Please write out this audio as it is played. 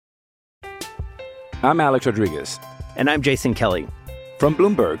I'm Alex Rodriguez. And I'm Jason Kelly. From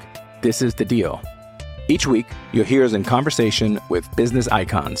Bloomberg, this is The Deal. Each week, you'll hear us in conversation with business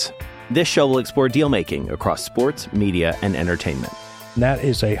icons. This show will explore deal-making across sports, media, and entertainment. That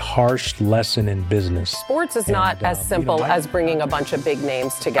is a harsh lesson in business. Sports is not as simple as bringing a bunch of big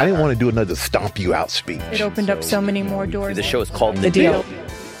names together. I didn't want to do another stomp you out speech. It opened up so many more doors. The show is called The Deal.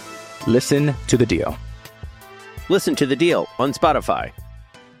 Listen to The Deal. Listen to The Deal on Spotify.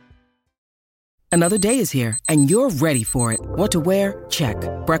 Another day is here, and you're ready for it. What to wear? Check.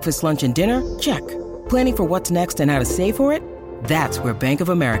 Breakfast, lunch, and dinner? Check. Planning for what's next and how to save for it? That's where Bank of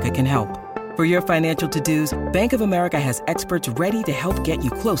America can help. For your financial to-dos, Bank of America has experts ready to help get you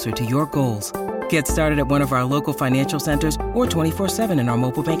closer to your goals. Get started at one of our local financial centers or 24/7 in our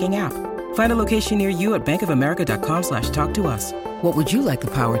mobile banking app. Find a location near you at bankofamerica.com/talktous. What would you like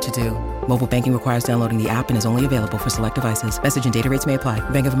the power to do? Mobile banking requires downloading the app and is only available for select devices. Message and data rates may apply.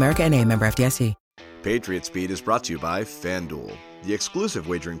 Bank of America NA, member FDIC. Patriots Beat is brought to you by FanDuel, the exclusive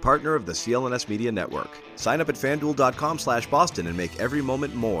wagering partner of the CLNS Media Network. Sign up at FanDuel.com/Boston and make every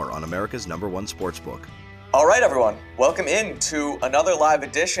moment more on America's #1 sportsbook. All right, everyone. Welcome in to another live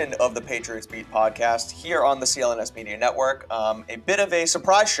edition of the Patriots Beat podcast here on the CLNS Media Network. A bit of a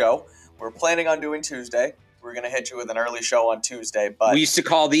surprise show. We're planning on doing Tuesday. We're going to hit you with an early show on Tuesday, but we used to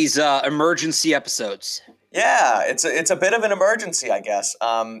call these emergency episodes. Yeah, it's a bit of an emergency, I guess.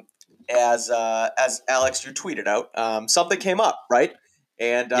 As Alex, you tweeted out, something came up, right?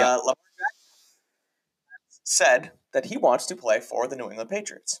 And Lamar said that he wants to play for the New England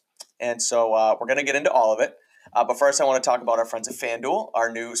Patriots. And so we're going to get into all of it. But first, I want to talk about our friends at FanDuel,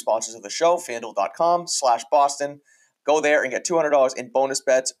 our new sponsors of the show, FanDuel.com/Boston. Go there and get $200 in bonus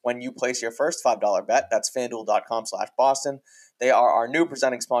bets when you place your first $5 bet. That's FanDuel.com/Boston. They are our new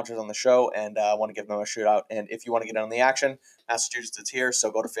presenting sponsors on the show, and I want to give them a shout out. And if you want to get in on the action, Massachusetts is here, so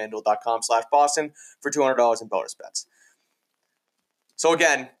go to FanDuel.com/Boston for $200 in bonus bets. So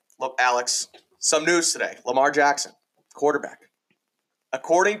again, look, Alex, some news today. Lamar Jackson, quarterback.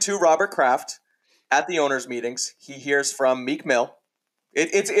 According to Robert Kraft, at the owners' meetings, he hears from Meek Mill.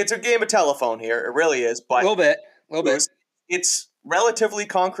 It's a game of telephone here. It really is. But a little bit. It's relatively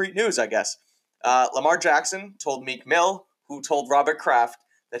concrete news, I guess. Lamar Jackson told Meek Mill, who told Robert Kraft,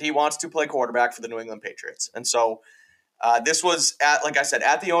 that he wants to play quarterback for the New England Patriots. And so this was, like I said,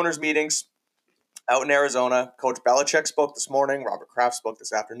 at the owners' meetings out in Arizona. Coach Belichick spoke this morning. Robert Kraft spoke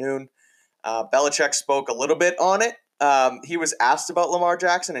this afternoon. Belichick spoke a little bit on it. He was asked about Lamar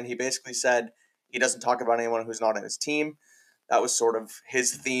Jackson, and he basically said he doesn't talk about anyone who's not on his team. That was sort of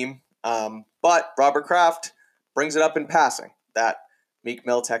his theme. But Robert Kraft brings it up in passing that Meek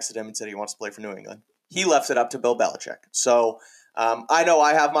Mill texted him and said he wants to play for New England. He left it up to Bill Belichick. So I know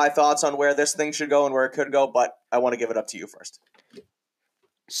I have my thoughts on where this thing should go and where it could go, but I want to give it up to you first.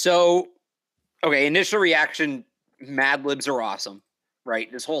 So, okay, initial reaction, Mad Libs are awesome,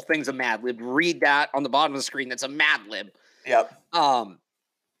 right? This whole thing's a Mad Lib. Read that on the bottom of the screen. That's a Mad Lib. Yep.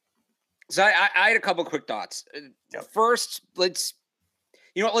 So I had a couple quick thoughts. Yep. First, let's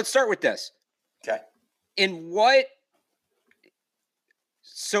start with this. Okay.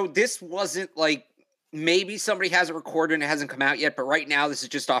 So this wasn't like, maybe somebody has it recorded and it hasn't come out yet, but right now this is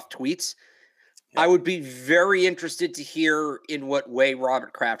just off tweets. Yep. I would be very interested to hear in what way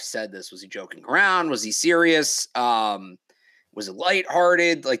Robert Kraft said this. Was he joking around? Was he serious? Was it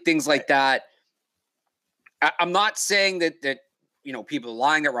lighthearted? Like things like that. I'm not saying that people are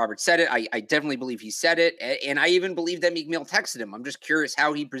lying that Robert said it. I definitely believe he said it. And I even believe that Meek Mill texted him. I'm just curious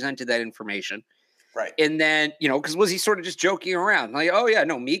how he presented that information. Right. And then, because was he sort of just joking around? Like, oh, yeah,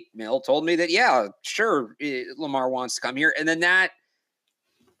 no, Meek Mill told me that, yeah, sure, Lamar wants to come here. And then that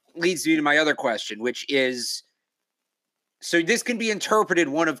leads me to my other question, which is, so this can be interpreted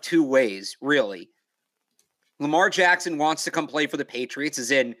one of two ways, really. Lamar Jackson wants to come play for the Patriots,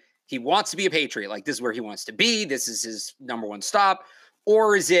 as in he wants to be a Patriot. Like, this is where he wants to be. This is his number one stop.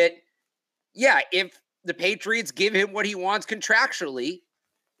 Or is it, yeah, if the Patriots give him what he wants contractually,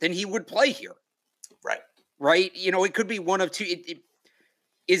 then he would play here. Right? It could be one of two.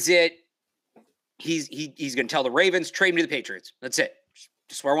 Is it he's going to tell the Ravens, trade me to the Patriots. That's it.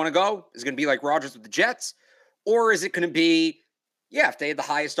 Just where I want to go. Is it going to be like Rodgers with the Jets? Or is it going to be, yeah, if they had the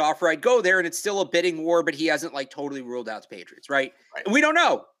highest offer, I'd go there, and it's still a bidding war, but he hasn't totally ruled out the Patriots, right? And we don't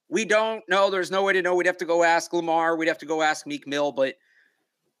know. We don't know. There's no way to know. We'd have to go ask Lamar. We'd have to go ask Meek Mill. But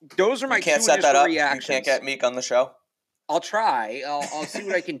those are my two initial reactions. You can't get Meek on the show? I'll try. I'll see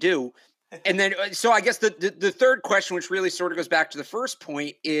what I can do. And then, so I guess the third question, which really sort of goes back to the first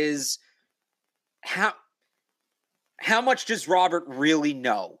point, is how much does Robert really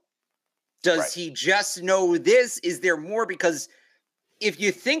know? Does he just know this? Is there more? Because if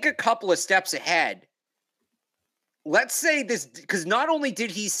you think a couple of steps ahead, let's say this, because not only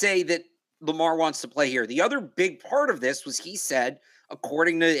did he say that Lamar wants to play here, the other big part of this was he said,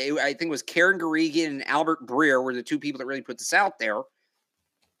 according to, I think it was Karen Garrigan and Albert Breer were the two people that really put this out there,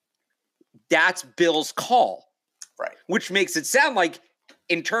 that's Bill's call. Right. Which makes it sound like,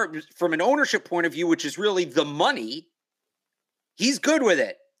 in terms from an ownership point of view, which is really the money, he's good with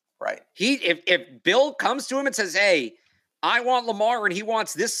it. Right. If Bill comes to him and says, hey, I want Lamar and he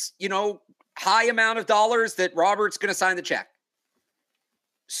wants this, high amount of dollars, that Robert's going to sign the check.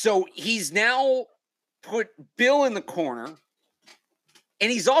 So he's now put Bill in the corner,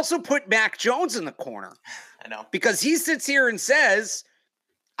 and he's also put Mac Jones in the corner. I know. Because he sits here and says,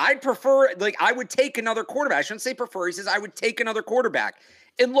 I'd prefer, I would take another quarterback. I shouldn't say prefer. He says, I would take another quarterback.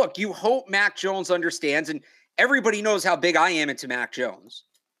 And look, you hope Mac Jones understands, and everybody knows how big I am into Mac Jones.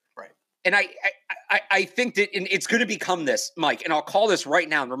 Right. And I think that it's going to become this, Mike, and I'll call this right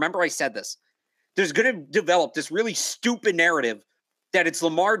now. And remember I said this. There's going to develop this really stupid narrative that it's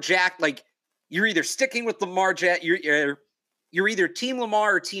Lamar Jack. You're either sticking with Lamar Jack, you're either Team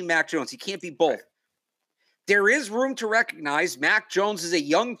Lamar or Team Mac Jones. You can't be both. Right. There is room to recognize Mac Jones is a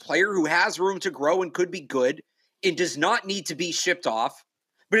young player who has room to grow and could be good and does not need to be shipped off.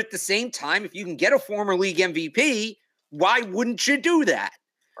 But at the same time, if you can get a former league MVP, why wouldn't you do that?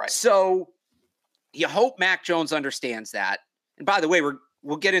 Right. So you hope Mac Jones understands that. And by the way,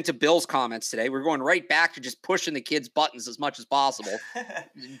 we'll get into Bill's comments today. We're going right back to just pushing the kids' buttons as much as possible,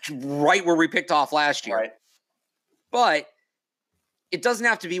 right where we picked off last year. Right. But it doesn't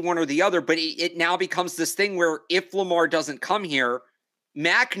have to be one or the other, but it now becomes this thing where if Lamar doesn't come here,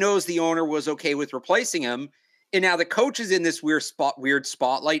 Mac knows the owner was okay with replacing him. And now the coach is in this weird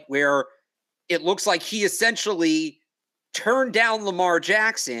spotlight where it looks like he essentially turned down Lamar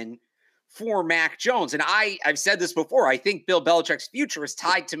Jackson for Mac Jones. And I've said this before. I think Bill Belichick's future is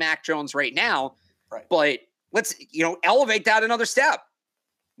tied to Mac Jones right now. Right. But let's, elevate that another step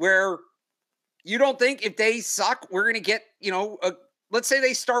where you don't think if they suck, we're going to get, let's say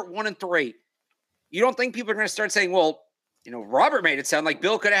they start 1-3. You don't think people are going to start saying, well, Robert made it sound like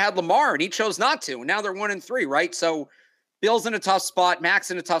Bill could have had Lamar and he chose not to. And now they're 1-3, right? So Bill's in a tough spot.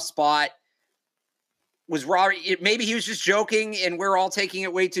 Mac's in a tough spot. Was Robert, maybe he was just joking and we're all taking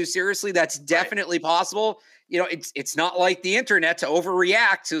it way too seriously. That's definitely possible. It's not like the internet to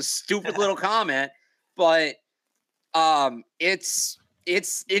overreact to a stupid little comment, but it's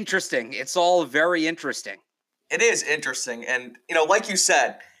interesting. It's all very interesting. It is interesting. And, like you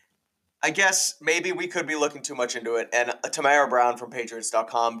said, I guess maybe we could be looking too much into it. And Tamara Brown from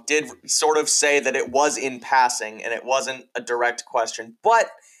Patriots.com did sort of say that it was in passing and it wasn't a direct question. But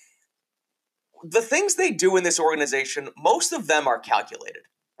the things they do in this organization, most of them are calculated,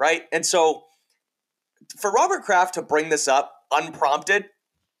 right? And so for Robert Kraft to bring this up unprompted,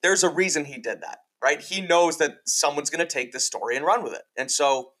 there's a reason he did that, right? He knows that someone's going to take this story and run with it. And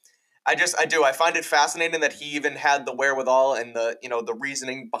so I find it fascinating that he even had the wherewithal and the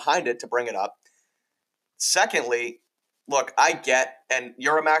reasoning behind it to bring it up. Secondly, look, I get, and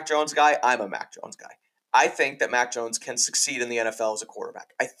you're a Mac Jones guy, I'm a Mac Jones guy. I think that Mac Jones can succeed in the NFL as a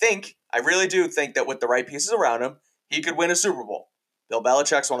quarterback. I really do think that with the right pieces around him, he could win a Super Bowl. Bill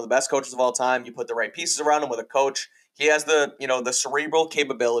Belichick's one of the best coaches of all time. You put the right pieces around him with a coach. He has the cerebral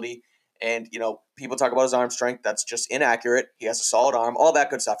capability. And, people talk about his arm strength. That's just inaccurate. He has a solid arm, all that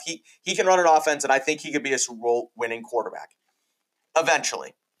good stuff. He can run an offense, and I think he could be a Super Bowl winning quarterback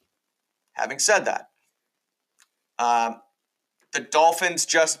eventually. Having said that, the Dolphins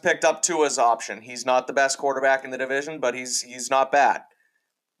just picked up Tua's option. He's not the best quarterback in the division, but he's not bad.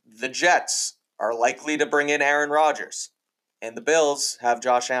 The Jets are likely to bring in Aaron Rodgers, and the Bills have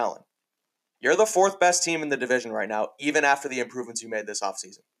Josh Allen. You're the fourth best team in the division right now, even after the improvements you made this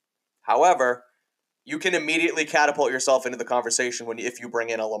offseason. However, you can immediately catapult yourself into the conversation if you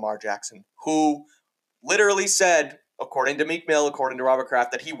bring in a Lamar Jackson, who literally said, according to Meek Mill, according to Robert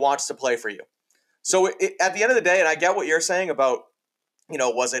Kraft, that he wants to play for you. So at the end of the day, and I get what you're saying about,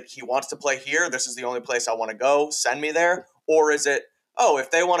 was it he wants to play here, this is the only place I want to go, send me there? Or is it, if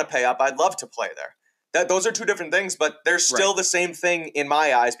they want to pay up, I'd love to play there? Those are two different things, but they're still the same thing in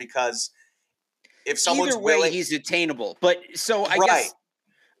my eyes, because if someone's either way, willing, he's attainable. But so I guess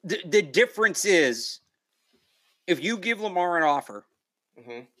the difference is, if you give Lamar an offer,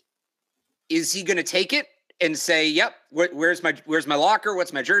 is he going to take it and say, "Yep, where's my locker?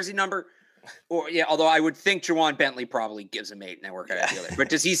 What's my jersey number?" Or although I would think Juwan Bentley probably gives him 8 and they work out together. But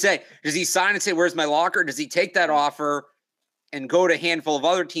does he sign and say, "Where's my locker?" Does he take that offer and go to a handful of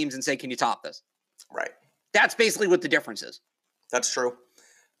other teams and say, "Can you top this?" Right. That's basically what the difference is. That's true.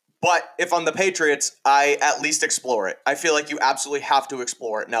 But if I'm the Patriots, I at least explore it. I feel like you absolutely have to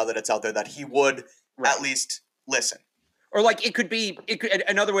explore it now that it's out there that he would at least listen. Or like it could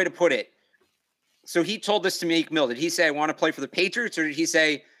another way to put it. So he told this to Meek Mill. Did he say, I want to play for the Patriots? Or did he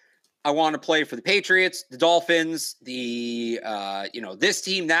say, I want to play for the Patriots, the Dolphins, the, this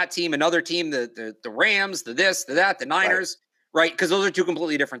team, that team, another team, the Rams, the this, the that, the Niners, right? Because those are two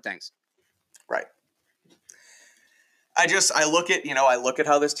completely different things. Right. I look at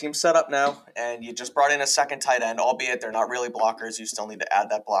how this team's set up now, and you just brought in a second tight end, albeit they're not really blockers. You still need to add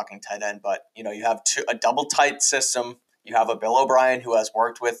that blocking tight end, but you have a double tight system. You have a Bill O'Brien who has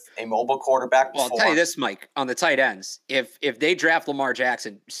worked with a mobile quarterback before. Well, I'll tell you this, Mike, on the tight ends, if they draft Lamar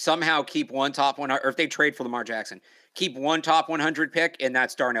Jackson, somehow keep one top 100, or if they trade for Lamar Jackson, keep one top 100 pick, and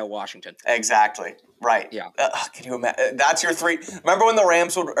that's Darnell Washington. Exactly. Right. Yeah. Can you imagine? That's your three. Remember when the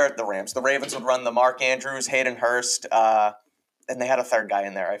Ravens would run the Mark Andrews, Hayden Hurst, and they had a third guy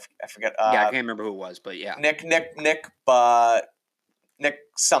in there. I forget. I can't remember who it was, but yeah. Nick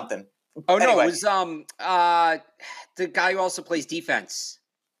something. Oh, anyway. No, it was the guy who also plays defense.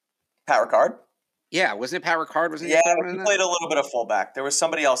 Pat Ricard? Yeah, wasn't it Pat Ricard? He played a little bit of fullback. There was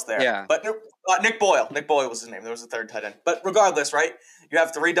somebody else there. Yeah. But Nick Boyle. Nick Boyle was his name. There was a third tight end. But regardless, right? You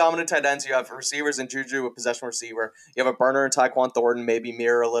have three dominant tight ends. You have receivers in Juju, a possession receiver. You have a burner in Tyquan Thornton, maybe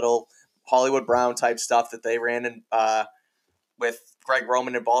mirror a little Hollywood Brown type stuff that they ran in with Greg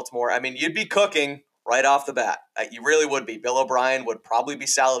Roman in Baltimore. I mean, you'd be cooking right off the bat. You really would be. Bill O'Brien would probably be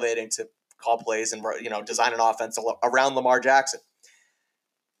salivating to call plays and design an offense around Lamar Jackson.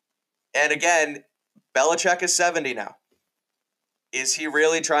 And again, Belichick is 70 now. Is he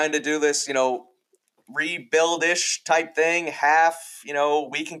really trying to do this, rebuild-ish type thing? Half,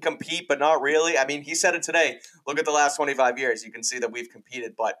 we can compete, but not really. I mean, he said it today. Look at the last 25 years. You can see that we've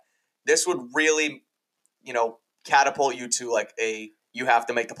competed, but this would really, catapult you to you have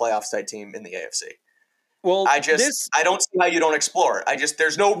to make the playoffs type team in the AFC. Well, I don't see how you don't explore it.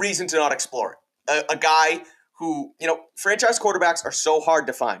 There's no reason to not explore it. A guy who, franchise quarterbacks are so hard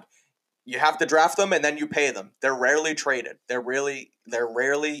to find. You have to draft them and then you pay them. They're rarely traded. They're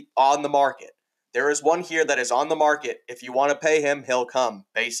rarely on the market. There is one here that is on the market. If you want to pay him, he'll come,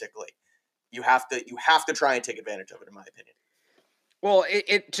 basically. You have to try and take advantage of it, in my opinion. Well,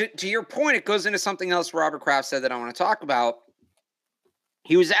 to your point, it goes into something else Robert Kraft said that I want to talk about.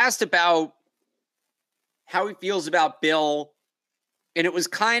 He was asked about how he feels about Bill, and it was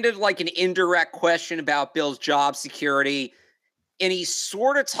kind of like an indirect question about Bill's job security, and he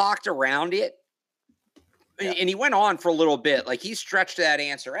sort of talked around it, and he went on for a little bit. Like, he stretched that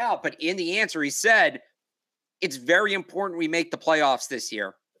answer out, but in the answer, he said, it's very important we make the playoffs this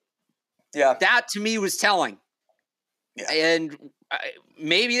year. Yeah. That, to me, was telling. Yeah. And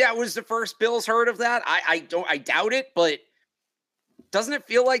maybe that was the first Bill's heard of that. I doubt it, but doesn't it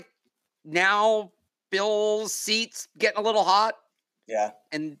feel like now Bill's seat's getting a little hot? Yeah.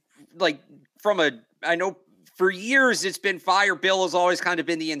 And I know for years it's been fire. Bill has always kind of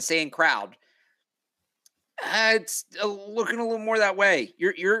been the insane crowd. It's looking a little more that way.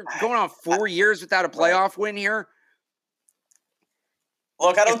 You're going on 4 years without a playoff win here.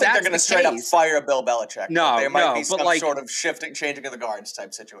 Look, I don't think they're going to straight up fire Bill Belichick. No, there might be some sort of changing of the guards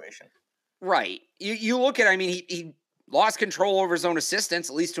type situation. Right. You look at, he lost control over his own assistants,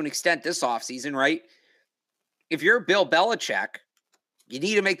 at least to an extent this offseason, right? If you're Bill Belichick, you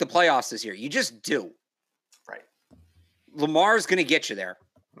need to make the playoffs this year. You just do. Right. Lamar's going to get you there.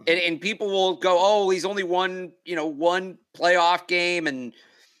 And people will go, oh, he's only won playoff game and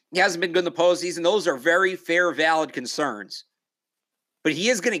he hasn't been good in the postseason. Those are very fair, valid concerns. But he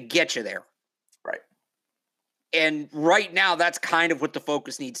is going to get you there. Right. And right now, that's kind of what the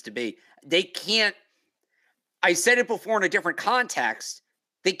focus needs to be. They can't, I said it before in a different context,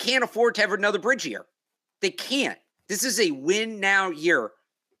 they can't afford to have another bridge year. They can't. This is a win now year.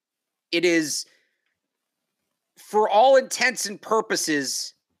 It is, for all intents and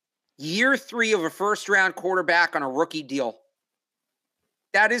purposes, year 3 of a first-round quarterback on a rookie deal.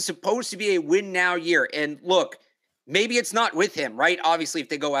 That is supposed to be a win now year. And look, maybe it's not with him, right? Obviously, if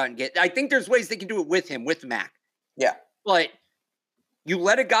they go out and I think there's ways they can do it with him, with Mac. Yeah. But you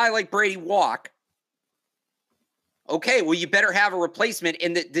let a guy like Brady walk, okay, well, you better have a replacement.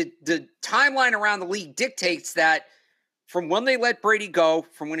 And the timeline around the league dictates that from when they let Brady go,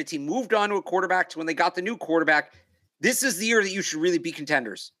 from when a team moved on to a quarterback to when they got the new quarterback, this is the year that you should really be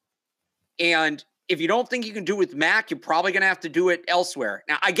contenders. And if you don't think you can do it with Mac, you're probably going to have to do it elsewhere.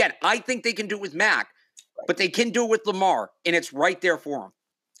 Now, again, I think they can do it with Mac, but they can do it with Lamar, and it's right there for them.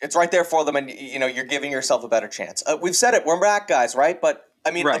 It's right there for them, and you're giving yourself a better chance. We've said it, we're Mac guys, right? But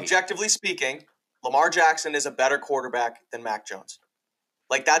objectively speaking, Lamar Jackson is a better quarterback than Mac Jones.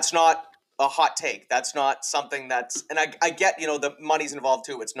 That's not a hot take. That's not something that's, and I get, the money's involved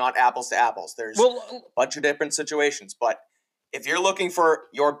too. It's not apples to apples. There's a bunch of different situations, but if you're looking for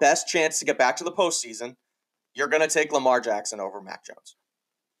your best chance to get back to the postseason, you're going to take Lamar Jackson over Mac Jones.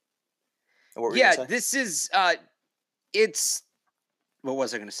 Yeah, this is, what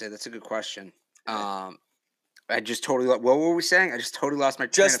was I going to say? That's a good question. I just totally, what were we saying? I just totally lost my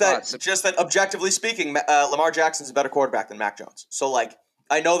train of thought. Just that objectively speaking, Lamar Jackson's a better quarterback than Mac Jones. So,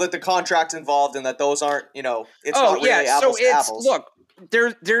 I know that the contract's involved and that those aren't, it's not really apples to apples. Look,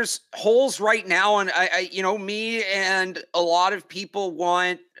 there's holes right now, and I me and a lot of people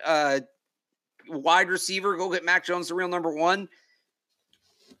want wide receiver, go get Mac Jones the real number one.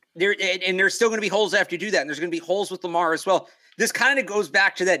 There's still going to be holes after you do that, and there's going to be holes with Lamar as well. This kind of goes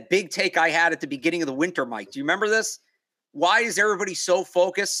back to that big take I had at the beginning of the winter, Mike. Do you remember this? Why is everybody so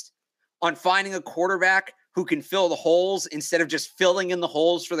focused on finding a quarterback who can fill the holes instead of just filling in the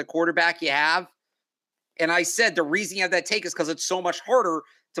holes for the quarterback you have? And I said the reason you have that take is because it's so much harder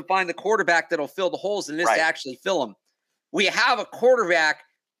to find the quarterback that'll fill the holes than it is to actually fill them. We have a quarterback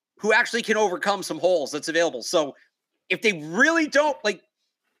who actually can overcome some holes that's available. So if they really don't,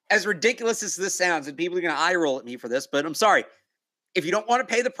 as ridiculous as this sounds, and people are going to eye roll at me for this, but I'm sorry. If you don't want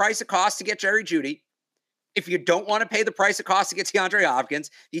to pay the price it costs to get Jerry Jeudy, if you don't want to pay the price it costs to get DeAndre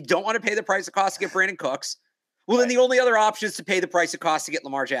Hopkins, you don't want to pay the price it costs to get Brandon Cooks, well, then the only other option is to pay the price it costs to get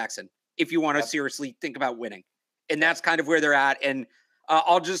Lamar Jackson if you want to seriously think about winning. And that's kind of where they're at. And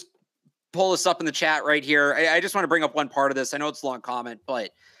I'll just pull this up in the chat right here. I just want to bring up one part of this. I know it's a long comment,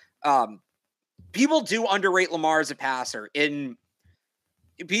 but people do underrate Lamar as a passer. And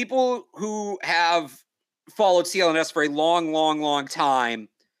people who have followed CLNS for a long time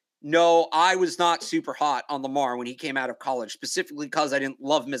know I was not super hot on Lamar when he came out of college, specifically because I didn't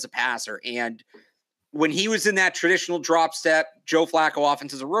love him as a passer. And when he was in that traditional drop step, Joe Flacco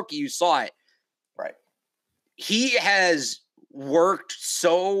offense as a rookie, you saw it. Right. He has worked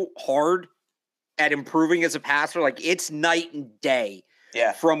so hard at improving as a passer. It's night and day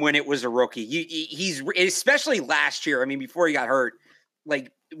from when it was a rookie. He's especially last year. I mean, before he got hurt,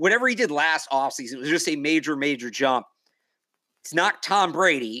 whatever he did last offseason, it was just a major jump. It's not Tom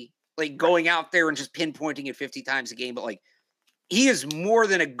Brady, going out there and just pinpointing it 50 times a game, but he is more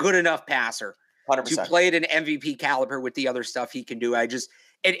than a good enough passer 100%. to play at an MVP caliber with the other stuff he can do.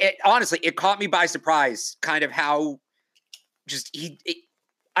 Honestly, it caught me by surprise, kind of how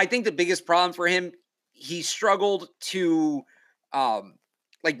I think the biggest problem for him, he struggled to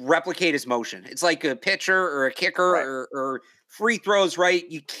replicate his motion. It's like a pitcher or a kicker or free throws, right?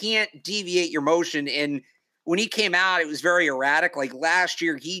 You can't deviate your motion. And when he came out, it was very erratic. Last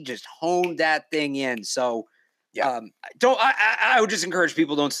year, he just honed that thing in. So I would just encourage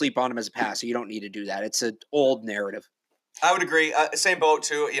people, don't sleep on him as a passer. You don't need to do that. It's an old narrative. I would agree. Same boat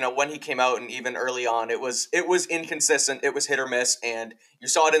too. When he came out and even early on, it was inconsistent. It was hit or miss, and you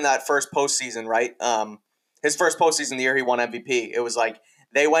saw it in that first postseason, right? His first postseason, the year he won MVP, it was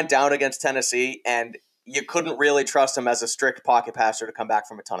they went down against Tennessee, and you couldn't really trust him as a strict pocket passer to come back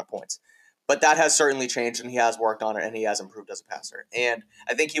from a ton of points. But that has certainly changed, and he has worked on it, and he has improved as a passer. And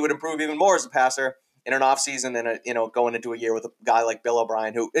I think he would improve even more as a passer in an offseason and going into a year with a guy like Bill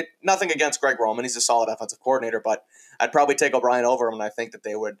O'Brien, nothing against Greg Roman, he's a solid offensive coordinator, but I'd probably take O'Brien over him, and I think that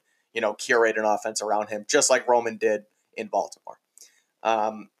they would, curate an offense around him, just like Roman did in Baltimore.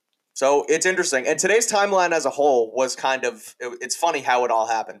 So it's interesting. And today's timeline as a whole was it's funny how it all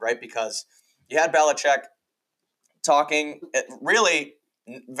happened, right? Because you had Belichick talking really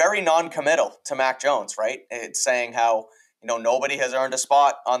very non-committal to Mac Jones, right? It's saying how, nobody has earned a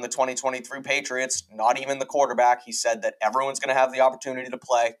spot on the 2023 Patriots, not even the quarterback. He said that everyone's going to have the opportunity to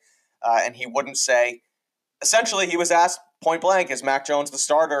play, and he wouldn't say. Essentially, he was asked point blank, is Mac Jones the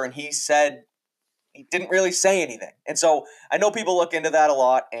starter? And he said he didn't really say anything. And so I know people look into that a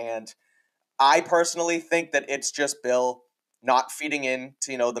lot, and I personally think that it's just Bill not feeding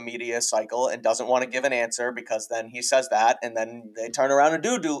into, the media cycle and doesn't want to give an answer, because then he says that, and then they turn around and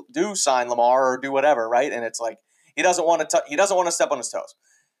do sign Lamar or do whatever, right? And it's he doesn't want to step on his toes.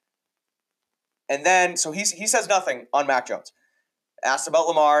 And then so he says nothing on Mac Jones. Asked about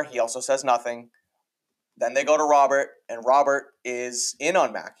Lamar, he also says nothing. Then they go to Robert, and Robert is in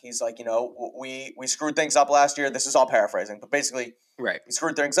on Mac. He's like, we screwed things up last year. This is all paraphrasing, but basically, right, we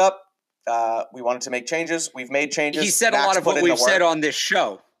screwed things up. We wanted to make changes. We've made changes. He said Mac's a lot of what we've said on this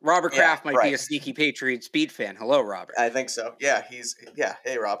show. Robert Kraft might be a sneaky Patriots beat fan. Hello, Robert. I think so. Yeah,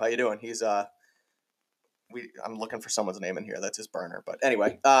 Hey, Rob, how you doing? He's I'm looking for someone's name in here. That's his burner. But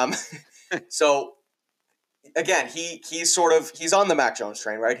anyway, so again, he's on the Mac Jones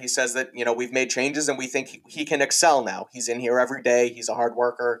train, right? He says that, we've made changes and we think he can excel now. He's in here every day. He's a hard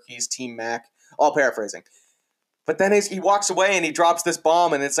worker. He's Team Mac. All paraphrasing. But then he walks away and he drops this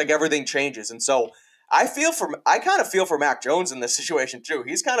bomb and it's like everything changes. And so I kind of feel for Mac Jones in this situation too.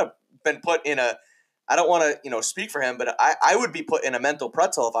 He's kind of been put in I don't want to, speak for him, but I would be put in a mental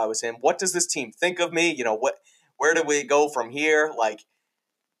pretzel if I was him. What does this team think of me? Where do we go from here? Like,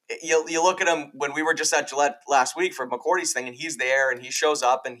 you look at him when we were just at Gillette last week for McCourty's thing, and he's there and he shows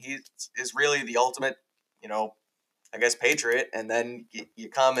up and he is really the ultimate, I guess, Patriot. And then you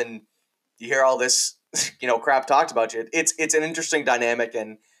come and you hear all this, crap talked about you. It's an interesting dynamic,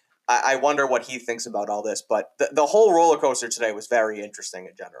 and I wonder what he thinks about all this. But the whole roller coaster today was very interesting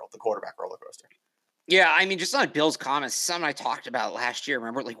in general, the quarterback roller coaster. Yeah, I mean, just on Bill's comments, something I talked about last year.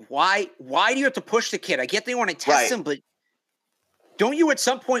 Remember, like, why do you have to push the kid? I get they want to test him, but don't you at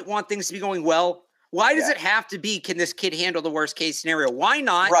some point want things to be going well? Why does it have to be, can this kid handle the worst case scenario? Why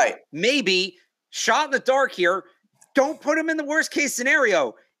not? Right. Maybe shot in the dark here. Don't put him in the worst case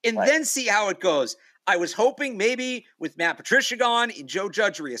scenario and then see how it goes. I was hoping maybe with Matt Patricia gone and Joe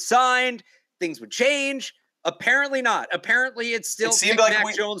Judge reassigned, things would change. Apparently not. Apparently it's still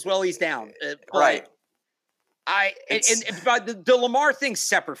Mac Jones while he's down. Right. But the Lamar thing's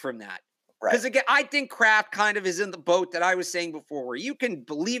separate from that. Because, Right. again, I think Kraft kind of is in the boat that I was saying before, where you can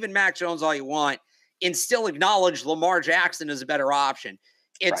believe in Mac Jones all you want and still acknowledge Lamar Jackson is a better option.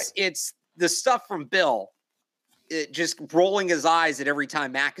 It's the stuff from Bill, just rolling his eyes at every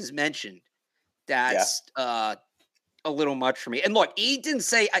time Mac is mentioned. That's a little much for me. And look, he didn't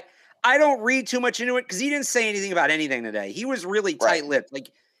say I don't read too much into it because he didn't say anything about anything today. He was really tight-lipped.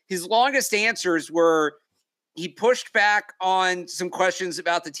 Like, his longest answers were he pushed back on some questions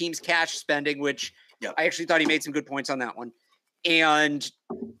about the team's cash spending, which I actually thought he made some good points on that one. And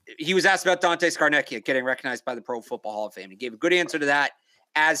he was asked about Dante Scarnecchia getting recognized by the Pro Football Hall of Fame. He gave a good answer to that,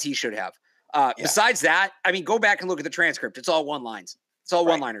 as he should have. Besides that, I mean, go back and look at the transcript. It's all one-lines. It's all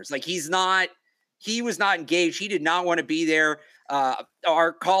one-liners. Like, he was not engaged. He did not want to be there.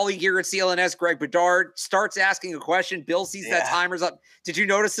 Our colleague here at CLNS, Greg Bedard, starts asking a question. Bill sees that timer's up. Did you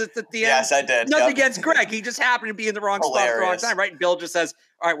notice it at the end? Yes, I did. Nothing against Greg. He just happened to be in the wrong spot at the wrong time, right? And Bill just says,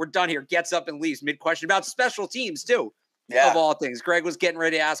 all right, we're done here. Gets up and leaves mid-question about special teams, too, of all things. Greg was getting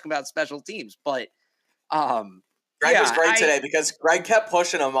ready to ask him about special teams. But Greg was great today because Greg kept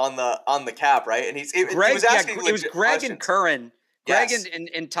pushing him on the cap, right? And he was asking it was Greg questions. And Curran. Greg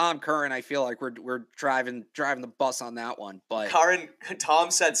and Tom Curran, I feel like we're driving the bus on that one. But Tom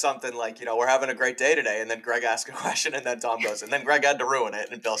said something like, we're having a great day today, and then Greg asked a question, and then Tom goes, and then Greg had to ruin it,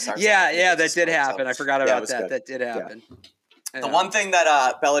 and Bill starts. Yeah, that did happen. I forgot about that. That did happen. The one thing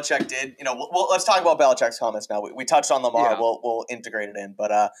that Belichick did, well, let's talk about Belichick's comments now. We touched on Lamar. We'll integrate it in, but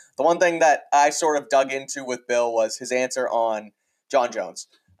the one thing that I sort of dug into with Bill was his answer on John Jones,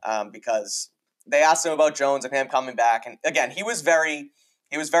 because they asked him about Jones and him coming back, and again, he was very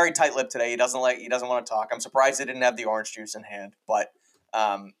tight-lipped today. He doesn't want to talk. I'm surprised he didn't have the orange juice in hand, but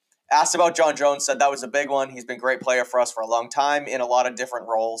asked about John Jones, said that was a big one. He's been a great player for us for a long time in a lot of different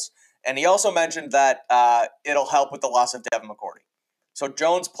roles, and he also mentioned that it'll help with the loss of Devin McCourty. So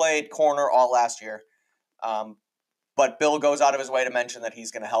Jones played corner all last year, but Bill goes out of his way to mention that he's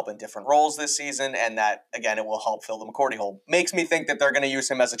going to help in different roles this season, and that, again, it will help fill the McCourty hole. Makes me think that they're going to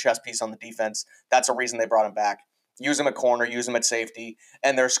use him as a chess piece on the defense. That's a reason they brought him back. Use him at corner, use him at safety,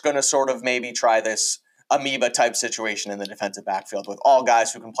 and they're going to sort of maybe try this amoeba-type situation in the defensive backfield with all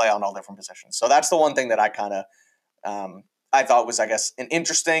guys who can play on all different positions. So that's the one thing that I kind of I thought was, I guess,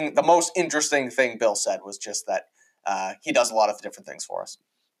 the most interesting thing Bill said was just that he does a lot of different things for us.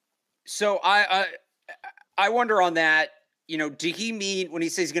 So I wonder on that, did he mean when he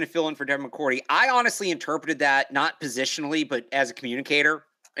says he's going to fill in for Devin McCourty? I honestly interpreted that not positionally, but as a communicator.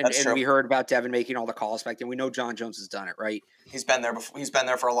 And we heard about Devin making all the calls back then. We know John Jones has done it, right? He's been there before. He's been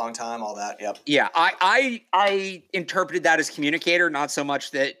there for a long time. All that, yep. Yeah, I interpreted that as communicator, not so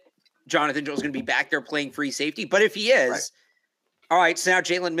much that Jonathan Jones is going to be back there playing free safety. But if he is, all right. So now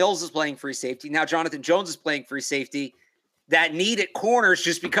Jalen Mills is playing free safety. Now Jonathan Jones is playing free safety. That need at corner is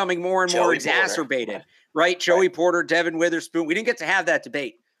just becoming more and more exacerbated, right? Joey Porter, Devin Witherspoon. We didn't get to have that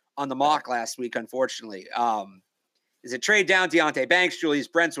debate on the mock last week, unfortunately. Is it trade down Deontay Banks, Julius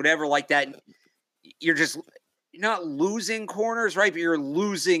Brents, whatever like that? You're not losing corners, right? But you're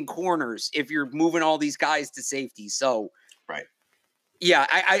losing corners if you're moving all these guys to safety. So, yeah,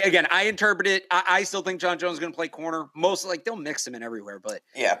 I interpret it. I still think John Jones is going to play corner. Most they'll mix him in everywhere, but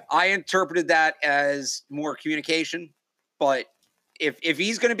I interpreted that as more communication. But if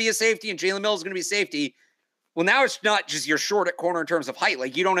he's going to be a safety and Jalen Mills is going to be a safety, well, now it's not just you're short at corner in terms of height.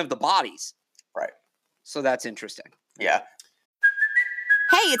 Like, you don't have the bodies. Right. So that's interesting. Yeah.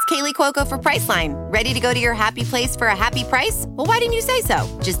 Hey, it's Kaylee Cuoco for Priceline. Ready to go to your happy place for a happy price? Well, why didn't you say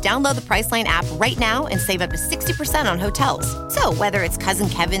so? Just download the Priceline app right now and save up to 60% on hotels. So whether it's Cousin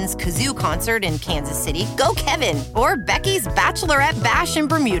Kevin's Kazoo Concert in Kansas City, go Kevin, or Becky's Bachelorette Bash in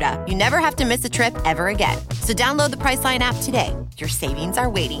Bermuda, you never have to miss a trip ever again. So download the Priceline app today. Your savings are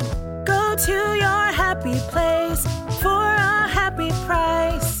waiting. Go to your happy place for a happy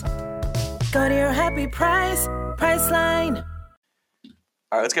price. Go to your happy price, Priceline.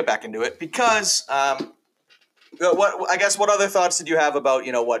 All right, let's get back into it because what other thoughts did you have about,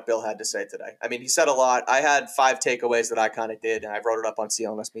 what Bill had to say today? I mean, he said a lot. I had 5 takeaways that I kind of did, and I wrote it up on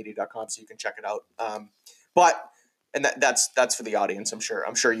clnsmedia.com so you can check it out. That's for the audience, I'm sure.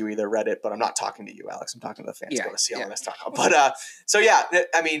 I'm sure you either read it, but I'm not talking to you, Alex. I'm talking to the fans. Go to clns.com. But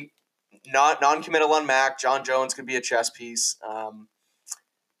I mean, non-committal on Mac. John Jones could be a chess piece.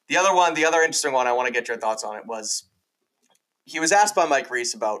 The other interesting one, I want to get your thoughts on it, was he was asked by Mike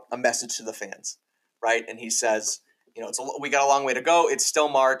Reese about a message to the fans, right? And he says, we got a long way to go. It's still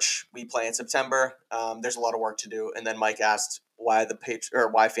March. We play in September. There's a lot of work to do. And then Mike asked why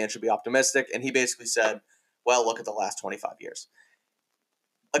fans should be optimistic, and he basically said, well, look at the last 25 years.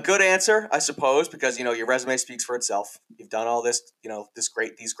 A good answer, I suppose, because your resume speaks for itself. You've done all this, these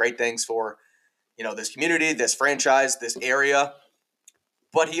great things for, this community, this franchise, this area.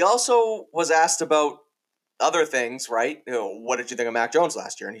 But he also was asked about other things, right? What did you think of Mac Jones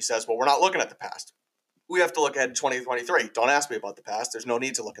last year? And he says, well, we're not looking at the past. We have to look ahead to 2023. Don't ask me about the past. There's no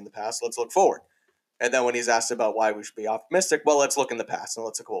need to look in the past. Let's look forward. And then when he's asked about why we should be optimistic, well, let's look in the past and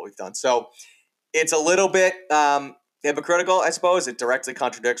let's look at what we've done. So it's a little bit hypocritical, I suppose. It directly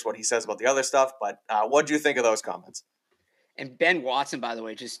contradicts what he says about the other stuff. But what do you think of those comments? And Ben Watson, by the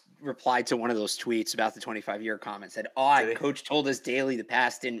way, just replied to one of those tweets about the 25-year comment. Said, coach told us daily the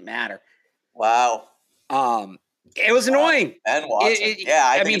past didn't matter. Wow. It was annoying. Ben Watson.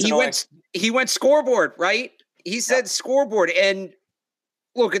 I mean, he went scoreboard, right? He said scoreboard. And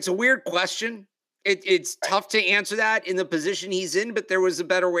look, it's a weird question. It's tough to answer that in the position he's in, but there was a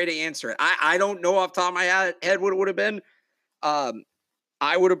better way to answer it. I don't know off the top of my head what it would have been.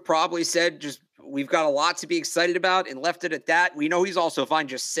 I would have probably said just we've got a lot to be excited about and left it at that. We know he's also fine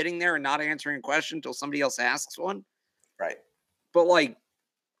just sitting there and not answering a question until somebody else asks one. Right. But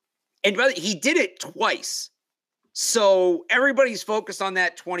and he did it twice. So everybody's focused on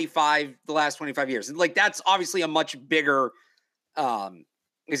that the last 25 years. And that's obviously a much bigger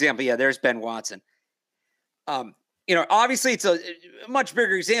example. Yeah, there's Ben Watson. Obviously it's a much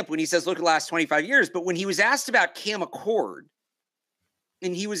bigger example when he says, look at the last 25 years. But when he was asked about Cam Accord,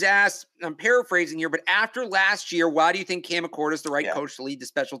 and he was asked, I'm paraphrasing here, but after last year, why do you think Cam Accord is the right coach to lead the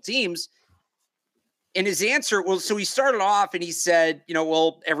special teams? And his answer was, so he started off and he said,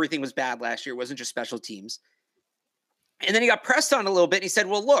 everything was bad last year. It wasn't just special teams. And then he got pressed on a little bit. And he said,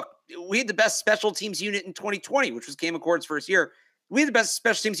 well, look, we had the best special teams unit in 2020, which was Cam Accord's first year. We had the best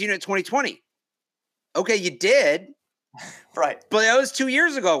special teams unit in 2020. Okay, you did. Right. But that was 2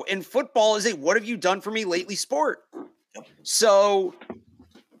 years ago. And football is what have you done for me lately sport. Yep. So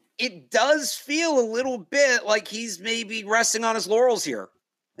it does feel a little bit like he's maybe resting on his laurels here.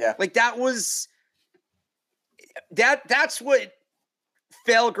 Yeah. That's what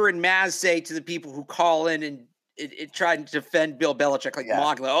Felger and Maz say to the people who call in and tried to defend Bill Belichick,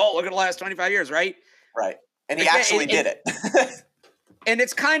 mocking, look at the last 25 years, right? Right. And he actually did it. And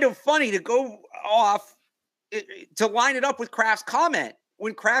it's kind of funny to go off, to line it up with Kraft's comment.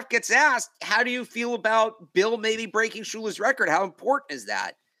 When Kraft gets asked, how do you feel about Bill maybe breaking Shula's record? How important is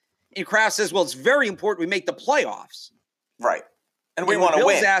that? And Kraft says, well, it's very important we make the playoffs. Right. And we want to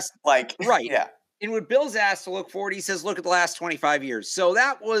win. Right. Yeah. And when Bill's asked to look forward, he says, look at the last 25 years. So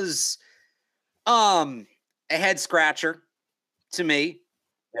that was a head scratcher to me.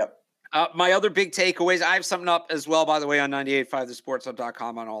 Yep. My other big takeaways, I have something up as well, by the way, on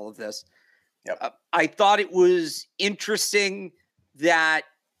 98.5thesportshub.com on all of this. Yep. I thought it was interesting that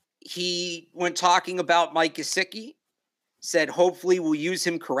he, when talking about Mike Gesicki, said, hopefully we'll use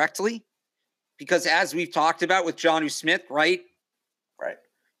him correctly. Because as we've talked about with Jonnu Smith, right? Right.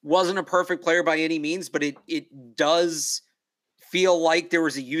 Wasn't a perfect player by any means, but it does feel like there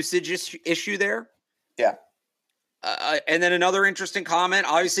was a usage issue there. Yeah. And then another interesting comment,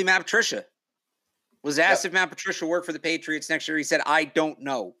 obviously Matt Patricia was asked if Matt Patricia worked for the Patriots next year. He said, I don't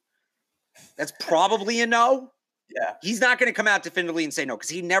know. That's probably a no. Yeah. He's not going to come out definitively and say no because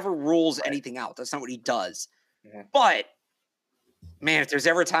he never rules anything out. That's not what he does. Mm-hmm. But, man, if there's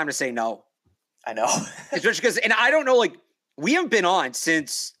ever a time to say no. I know. Especially because, and I don't know, we haven't been on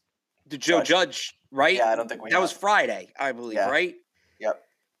since the Joe Judge, right? Yeah, I don't think we That was Friday, I believe, right? Yep.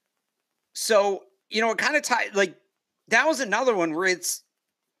 So, it kind of tied, like, that was another one where is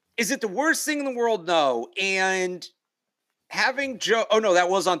it the worst thing in the world? No. And having Joe, oh no, that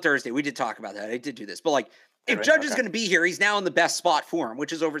was on Thursday. We did talk about that. I did do this, but like, if Judge is going to be here, he's now in the best spot for him,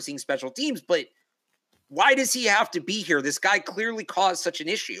 which is overseeing special teams. But why does he have to be here? This guy clearly caused such an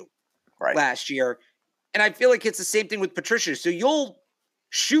issue last year. And I feel like it's the same thing with Patricia. So you'll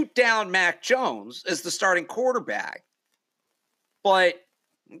shoot down Mac Jones as the starting quarterback, but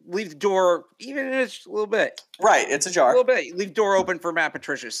leave the door even just a little bit. Right. It's ajar. A little bit. Leave the door open for Matt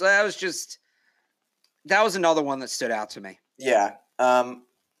Patricia. So that was another one that stood out to me. Yeah. I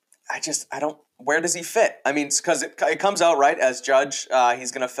don't, where does he fit? I mean, because it comes out, right, as Judge,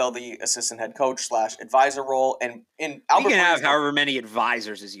 he's going to fill the assistant head coach / advisor role. And in Albert, you can have however many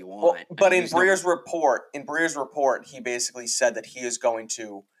advisors as you want. Well, but in Breer's report, he basically said that he is going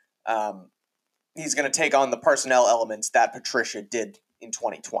to, he's going to take on the personnel elements that Patricia did in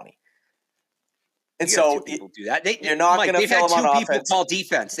 2020. And so people do that. You're not going to fill him on offense. Call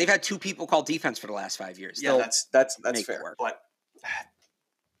defense. They've had 2 people call defense for the last 5 years. Yeah, that's fair. But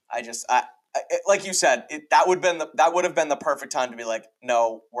I like you said, that would have been the perfect time to be like,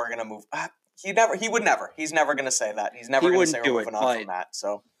 no, we're going to move. He's never going to say that. He's never going to say we're moving on from that.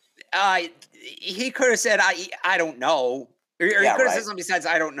 So he could have said, I don't know. Or he could have said something besides,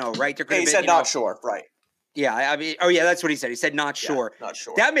 I don't know, right? He said not sure, right. Yeah, I mean, that's what he said. He said not sure. Not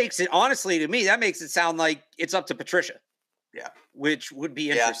sure. That makes it, honestly, to me, that makes it sound like it's up to Patricia. Yeah. Which would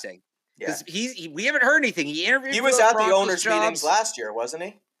be interesting. Yeah. Because we haven't heard anything. He was at the owners' meetings last year, wasn't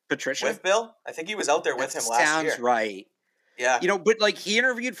he? Patricia? With Bill? I think he was out there with him last year. Sounds right. Yeah. But like he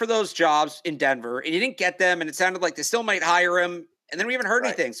interviewed for those jobs in Denver and he didn't get them and it sounded like they still might hire him. And then we haven't heard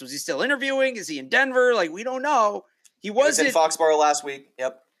anything. So is he still interviewing? Is he in Denver? Like, we don't know. He was in Foxborough last week.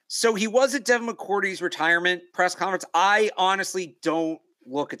 Yep. So he was at Devin McCourty's retirement press conference. I honestly don't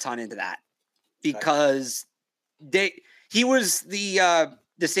look a ton into that because he was the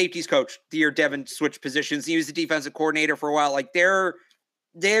safeties coach the year Devin switched positions. He was the defensive coordinator for a while. Like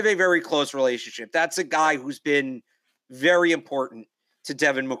they have a very close relationship. That's a guy who's been very important to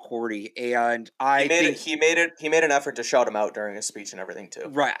Devin McCourty, and he made an effort to shout him out during his speech and everything too.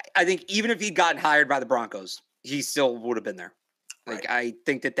 Right. I think even if he'd gotten hired by the Broncos, he still would have been there. Like I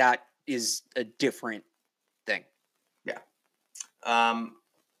think that is a different thing. Yeah.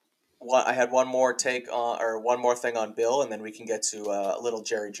 I had one more take on, or one more thing on Bill, and then we can get to a little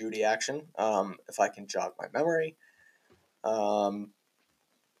Jerry Jeudy action. If I can jog my memory. The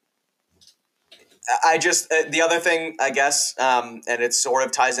other thing, I guess, and it sort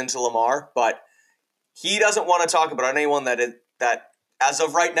of ties into Lamar, but he doesn't want to talk about anyone that as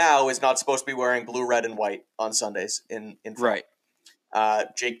of right now is not supposed to be wearing blue, red, and white on Sundays in front. Right.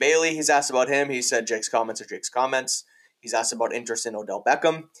 Jake Bailey, he's asked about him. He said Jake's comments are Jake's comments. He's asked about interest in Odell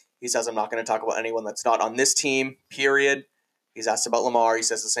Beckham. He says, I'm not going to talk about anyone that's not on this team, period. He's asked about Lamar. He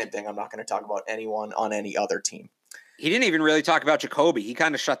says the same thing. I'm not going to talk about anyone on any other team. He didn't even really talk about Jacoby. He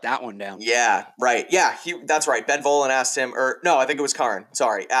kind of shut that one down. Yeah, right. Yeah, that's right. Ben Volen asked him, or no, I think it was Karn.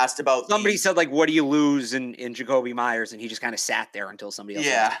 Sorry, asked about somebody said like, "What do you lose in Jacoby Myers?" And he just kind of sat there until somebody else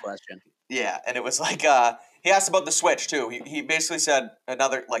asked the question. Yeah, and it was like he asked about the switch too. He basically said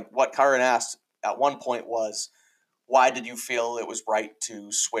another like what Karn asked at one point was, "Why did you feel it was right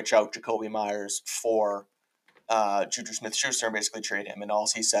to switch out Jacoby Myers for Juju Smith-Schuster and basically trade him?" And all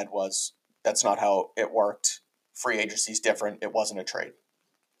he said was, "That's not how it worked. Free agency is different. It wasn't a trade."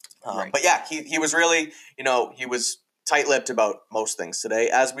 Right. But yeah, he was really, he was tight-lipped about most things today,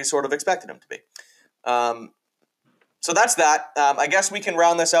 as we sort of expected him to be. So that's that. I guess we can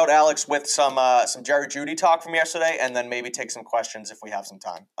round this out, Alex, with some Jerry Jeudy talk from yesterday, and then maybe take some questions if we have some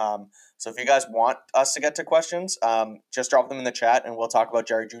time. So if you guys want us to get to questions, just drop them in the chat, and we'll talk about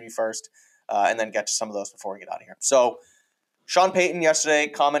Jerry Jeudy first, and then get to some of those before we get out of here. So Sean Payton yesterday,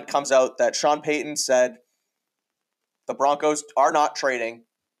 comment comes out that Sean Payton said the Broncos are not trading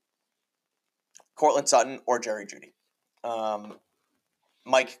Courtland Sutton or Jerry Jeudy.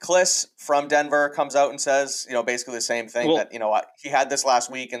 Mike Kliss from Denver comes out and says, basically the same thing, that, he had this last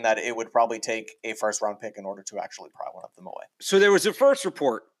week and that it would probably take a first-round pick in order to actually pry one of them away. So there was a first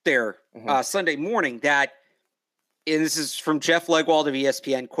report there Sunday morning that, and this is from Jeff Legwold of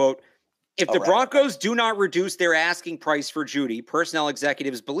ESPN, quote, if the Broncos do not reduce their asking price for Jeudy, personnel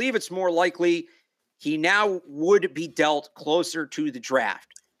executives believe it's more likely he now would be dealt closer to the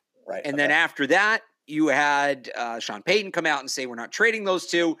draft. Right. And then after that, you had Sean Payton come out and say, we're not trading those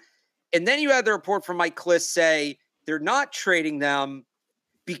two. And then you had the report from Mike Kliss say they're not trading them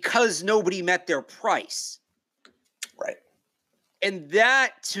because nobody met their price. Right. And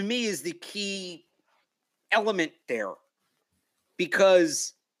that, to me, is the key element there.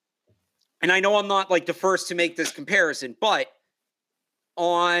 Because and I know I'm not like the first to make this comparison, but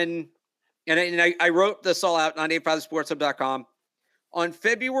I wrote this all out on 853sportshub.com on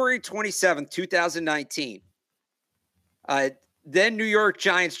February 27th, 2019. Then New York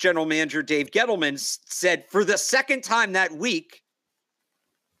Giants general manager Dave Gettleman said for the second time that week,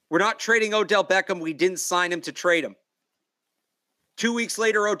 we're not trading Odell Beckham. We didn't sign him to trade him. 2 weeks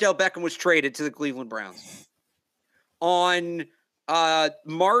later, Odell Beckham was traded to the Cleveland Browns. On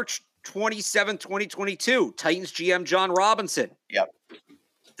March 27, 2022, Titans GM John Robinson. Yep.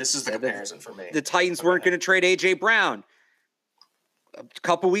 This is the comparison for me. The Titans weren't going to trade A.J. Brown. A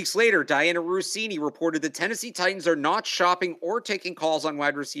couple weeks later, Diana Rossini reported the Tennessee Titans are not shopping or taking calls on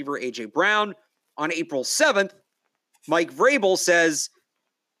wide receiver A.J. Brown. On April 7th, Mike Vrabel says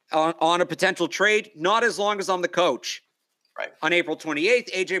on a potential trade, not as long as I'm the coach. Right. On April 28th,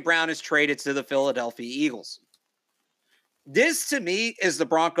 A.J. Brown is traded to the Philadelphia Eagles. This, to me, is the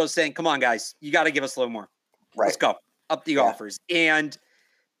Broncos saying, come on, guys, you got to give us a little more. Right. Let's go. Up the offers. And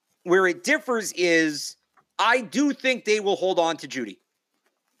where it differs is I do think they will hold on to Jeudy.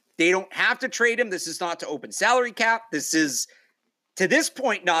 They don't have to trade him. This is not to open salary cap. This is, to this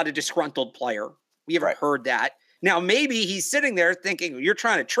point, not a disgruntled player. We haven't heard that. Now, maybe he's sitting there thinking, you're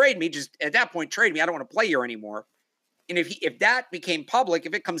trying to trade me. Just at that point, trade me. I don't want to play here anymore. And if that became public,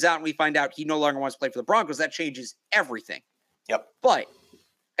 if it comes out and we find out he no longer wants to play for the Broncos, that changes everything. Yep. But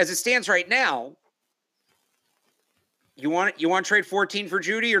as it stands right now, you want to trade 14 for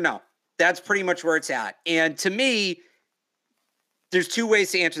Jeudy or no? That's pretty much where it's at. And to me, there's two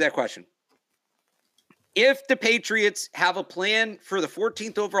ways to answer that question. If the Patriots have a plan for the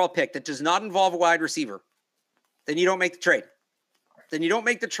 14th overall pick that does not involve a wide receiver, then you don't make the trade. Then you don't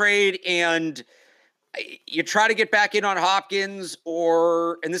make the trade and you try to get back in on Hopkins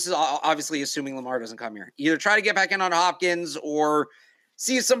and this is obviously assuming Lamar doesn't come here. You either try to get back in on Hopkins or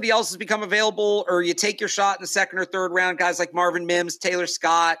see if somebody else has become available, or you take your shot in the second or third round, guys like Marvin Mims, Tyler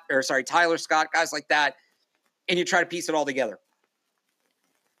Scott, guys like that, and you try to piece it all together.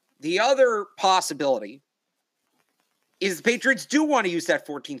 The other possibility is the Patriots do want to use that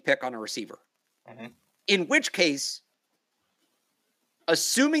 14th pick on a receiver. Mm-hmm. In which case,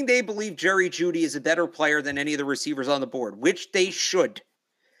 assuming they believe Jerry Jeudy is a better player than any of the receivers on the board, which they should,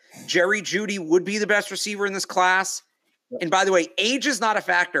 Jerry Jeudy would be the best receiver in this class. And by the way, age is not a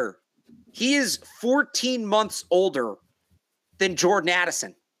factor. He is 14 months older than Jordan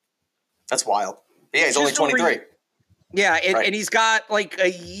Addison. That's wild. Yeah, he's only 23. Yeah, and he's got like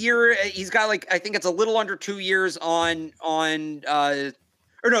a year. He's got like, I think it's a little under 2 years Zay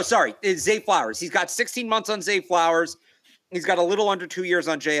Flowers. He's got 16 months on Zay Flowers. He's got a little under 2 years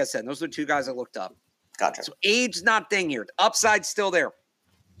on JSN. Those are the two guys I looked up. Gotcha. So age's not thing here. The upside's still there.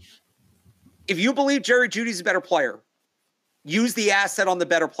 If you believe Jerry Jeudy's a better player, use the asset on the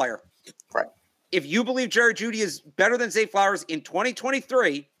better player. Right. If you believe Jerry Jeudy is better than Zay Flowers in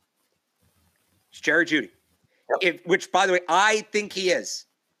 2023, it's Jerry Jeudy. Yep. Which, by the way, I think he is.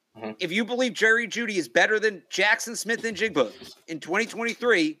 Mm-hmm. If you believe Jerry Jeudy is better than Jackson Smith and Jigba in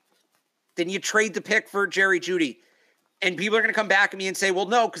 2023, then you trade the pick for Jerry Jeudy. And people are going to come back at me and say, well,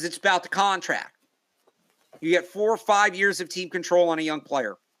 no, because it's about the contract. You get 4 or 5 years of team control on a young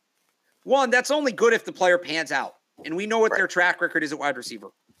player. One, that's only good if the player pans out. And we know what their track record is at wide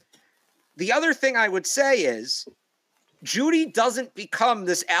receiver. The other thing I would say is Jeudy doesn't become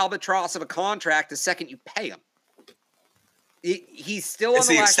this albatross of a contract the second you pay him. He's still on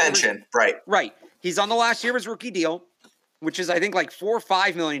the last extension, right. He's on the last year of his rookie deal, which is I think like $4 or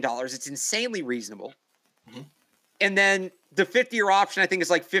 $5 million. It's insanely reasonable. Mm-hmm. And then the 5th-year option I think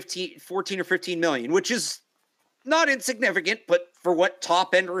is like 14 or 15 million, which is not insignificant, but for what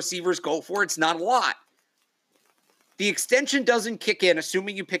top end receivers go for, it's not a lot. The extension doesn't kick in,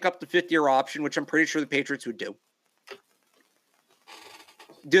 assuming you pick up the 5th-year option, which I'm pretty sure the Patriots would do.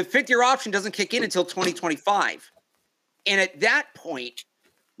 The 5th-year option doesn't kick in until 2025. And at that point,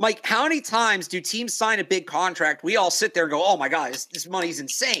 Mike, how many times do teams sign a big contract? We all sit there and go, oh my God, this money's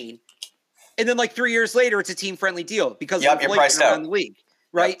insane. And then like 3 years later, it's a team-friendly deal because of inflation around the league,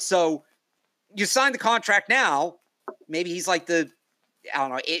 right? Yep. So you sign the contract now, maybe he's like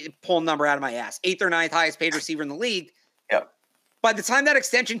pulling number out of my ass, 8th or 9th highest paid receiver in the league. Yep. By the time that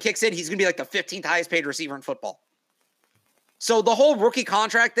extension kicks in, he's going to be like the 15th highest paid receiver in football. So the whole rookie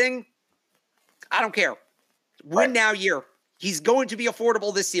contract thing, I don't care. Win now year. He's going to be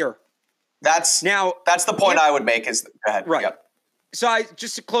affordable this year. That's the point I would make is, go ahead. Right. Yep. So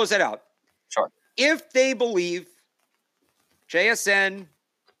just to close that out. Sure. If they believe JSN,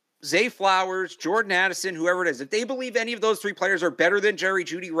 Zay Flowers, Jordan Addison, whoever it is, if they believe any of those 3 players are better than Jerry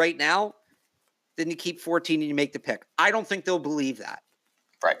Jeudy right now, then you keep 14 and you make the pick. I don't think they'll believe that.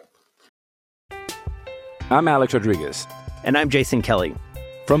 Right. I'm Alex Rodriguez. And I'm Jason Kelly.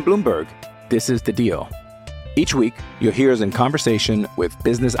 From Bloomberg, this is The Deal. Each week, you'll hear us in conversation with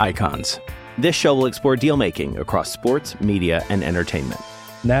business icons. This show will explore deal-making across sports, media, and entertainment.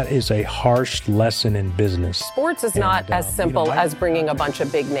 That is a harsh lesson in business. Sports is not as simple as bringing a bunch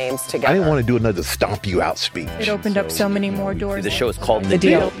of big names together. I didn't want to do another stomp you out speech. It opened up so many more doors. The show is called The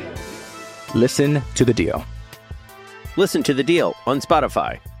Deal. Listen to The Deal. Listen to The Deal on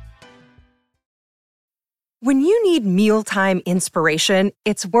Spotify. When you need mealtime inspiration,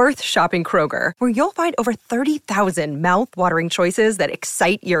 it's worth shopping Kroger, where you'll find over 30,000 mouth-watering choices that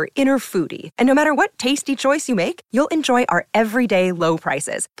excite your inner foodie. And no matter what tasty choice you make, you'll enjoy our everyday low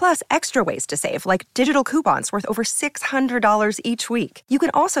prices, plus extra ways to save, like digital coupons worth over $600 each week. You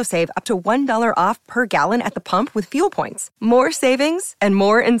can also save up to $1 off per gallon at the pump with fuel points. More savings and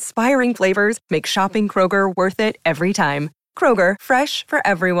more inspiring flavors make shopping Kroger worth it every time. Kroger, fresh for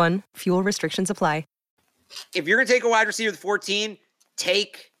everyone. Fuel restrictions apply. If you're going to take a wide receiver with 14,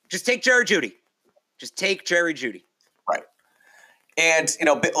 just take Jerry Jeudy. Just take Jerry Jeudy. Right. And,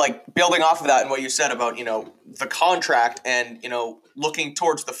 building off of that and what you said about, the contract and, looking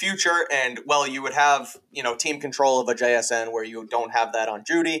towards the future and, you would have, team control of a JSN where you don't have that on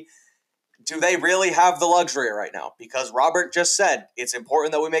Jeudy. Do they really have the luxury right now? Because Robert just said it's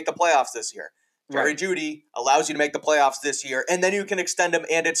important that we make the playoffs this year. Jerry Jeudy allows you to make the playoffs this year, and then you can extend him,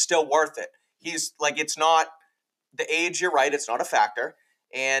 and it's still worth it. He's it's not the age, you're right, it's not a factor.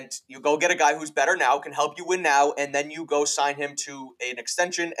 And you go get a guy who's better now, can help you win now, and then you go sign him to an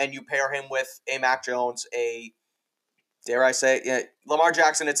extension and you pair him with a Mac Jones, Lamar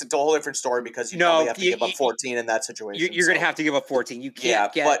Jackson. It's a whole different story because you probably have to give up 14 in that situation. You're going to have to give up 14. You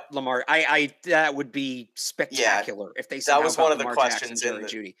can't get Lamar. That would be spectacular if they that was one of the Lamar questions in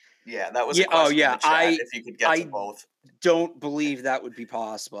Jeudy. Yeah, that was a question in the chat, if you could get to both. Don't believe that would be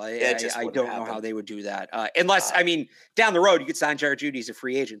possible. I don't know how they would do that. Unless, down the road, you could sign Jared Jeudy as a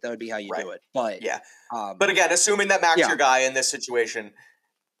free agent. That would be how you do it. But but again, assuming that Mac's your guy in this situation,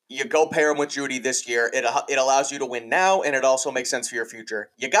 you go pair him with Jeudy this year. It allows you to win now, and it also makes sense for your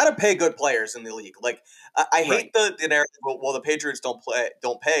future. You got to pay good players in the league. I hate the narrative. Well, the Patriots don't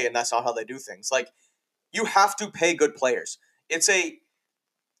pay, and that's not how they do things. You have to pay good players. It's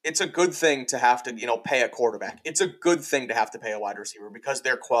a good thing to have to, pay a quarterback. It's a good thing to have to pay a wide receiver because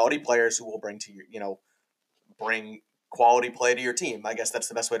they're quality players who will bring quality play to your team. I guess that's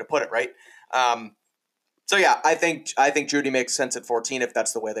the best way to put it, right? I think Jeudy makes sense at 14 if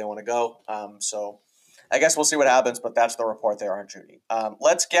that's the way they want to go. So I guess we'll see what happens, but that's the report there on Jeudy.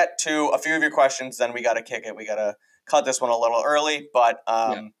 Let's get to a few of your questions, then we got to kick it. We got to cut this one a little early, but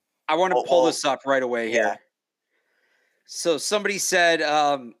I want to pull this up right away here. So somebody said,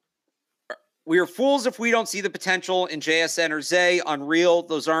 we are fools if we don't see the potential in JSN or Zay. Unreal.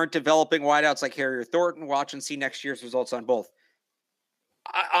 Those aren't developing wideouts like Harry or Thornton. Watch and see next year's results on both.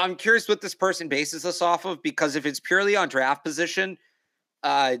 I'm curious what this person bases this off of, because if it's purely on draft position,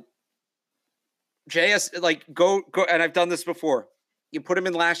 JS, go, and I've done this before. You put him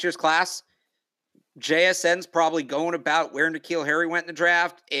in last year's class. JSN's probably going about where N'Keal Harry went in the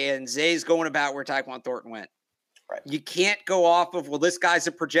draft, and Zay's going about where Tyquan Thornton went. Right. You can't go off of, this guy's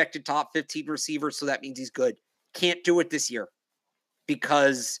a projected top 15 receiver, so that means he's good. Can't do it this year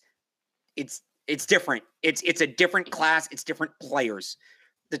because it's different. It's a different class. It's different players.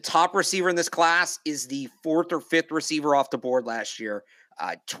 The top receiver in this class is the 4th or 5th receiver off the board last year.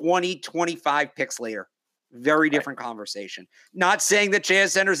 25 picks later. Very different conversation. Not saying that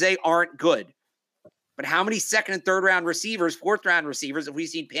JSN or Zay aren't good, but how many 2nd and 3rd round receivers, 4th round receivers have we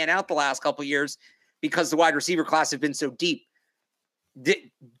seen pan out the last couple of years? Because the wide receiver class has been so deep.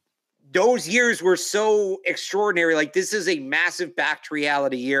 Those years were so extraordinary. This is a massive back to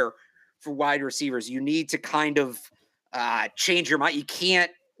reality year for wide receivers. You need to kind of change your mind. You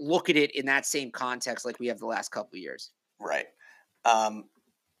can't look at it in that same context like we have the last couple of years. Right.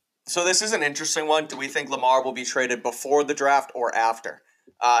 So this is an interesting one. Do we think Lamar will be traded before the draft or after?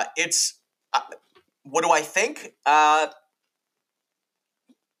 What do I think?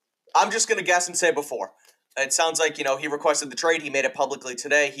 I'm just going to guess and say before. It sounds like, he requested the trade. He made it publicly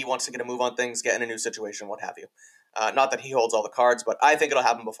today. He wants to get a move on things, get in a new situation, what have you. Not that he holds all the cards, but I think it'll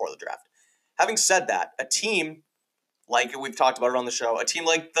happen before the draft. Having said that, a team, like we've talked about it on the show, a team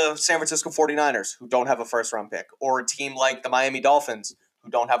like the San Francisco 49ers, who don't have a first-round pick, or a team like the Miami Dolphins, who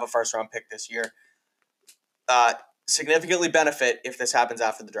don't have a first-round pick this year, significantly benefit if this happens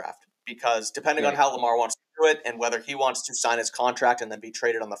after the draft. Because depending on how Lamar wants to do it and whether he wants to sign his contract and then be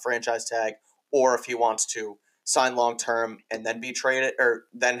traded on the franchise tag, or if he wants to sign long-term and then be traded, or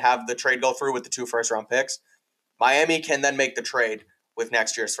then have the trade go through with the 2 first-round picks, Miami can then make the trade with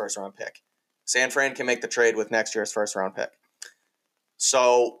next year's first-round pick. San Fran can make the trade with next year's first-round pick.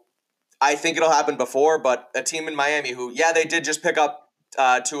 So I think it'll happen before, but a team in Miami who, they did just pick up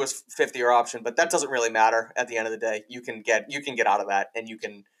Tua's fifth-year option, but that doesn't really matter at the end of the day. You can get out of that, and you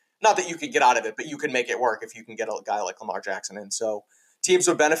can – not that you could get out of it, but you can make it work if you can get a guy like Lamar Jackson in. So teams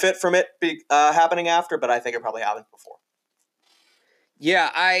would benefit from it happening after, but I think it probably happened before.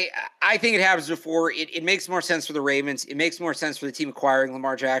 Yeah, I think it happens before. It makes more sense for the Ravens. It makes more sense for the team acquiring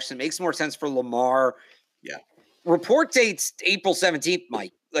Lamar Jackson. It makes more sense for Lamar. Yeah. Report date's April 17th,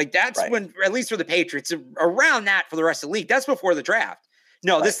 Mike. Like, that's when, at least for the Patriots, around that for the rest of the league. That's before the draft.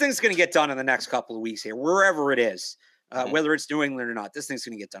 No, this thing's going to get done in the next couple of weeks here, wherever it is, whether it's New England or not. This thing's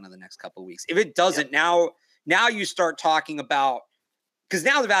going to get done in the next couple of weeks. If it doesn't, now you start talking about – because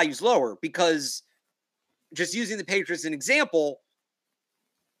now the value's lower, because just using the Patriots as an example –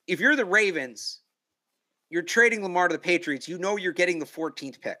 if you're the Ravens, you're trading Lamar to the Patriots, you know you're getting the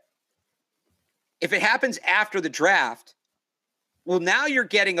 14th pick. If it happens after the draft, well, now you're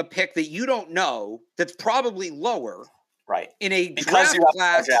getting a pick that you don't know that's probably lower. Right. In a because draft you have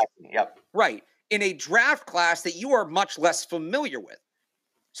class. Yep. Right. In a draft class that you are much less familiar with.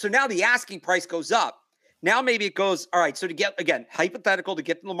 So now the asking price goes up. Now maybe it goes, all right, so to get, again, hypothetical, to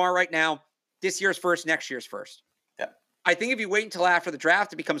get Lamar right now, this year's first, next year's first. I think if you wait until after the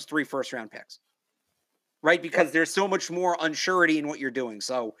draft, it becomes 3 first-round picks, right? Because there's so much more unsurety in what you're doing.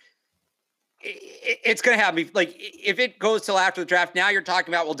 So it's going to happen. Like, if it goes till after the draft, now you're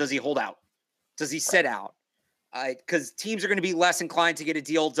talking about, well, does he hold out? Does he sit out? Because teams are going to be less inclined to get a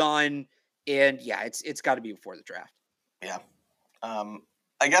deal done. And, it's got to be before the draft. Yeah.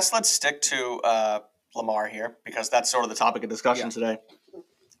 I guess let's stick to Lamar here, because that's sort of the topic of discussion today.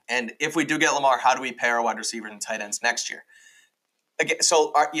 And if we do get Lamar, how do we pair our wide receivers and tight ends next year? Again,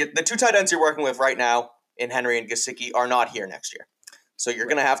 so the 2 tight ends you're working with right now in Henry and Gesicki are not here next year. So you're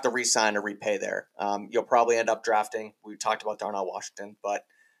going to have to re-sign or repay there. You'll probably end up drafting. We talked about Darnell Washington, but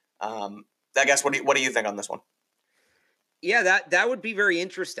I guess what do you think on this one? Yeah, that would be very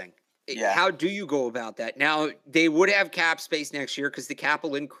interesting. Yeah. How do you go about that? Now, they would have cap space next year because the cap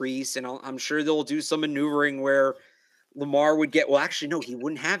will increase, and I'm sure they'll do some maneuvering where Lamar would get, well, actually, no, he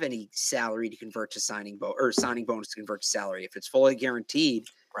wouldn't have any salary to convert to signing bonus to convert to salary if it's fully guaranteed.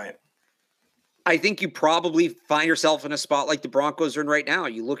 Right. I think you probably find yourself in a spot like the Broncos are in right now.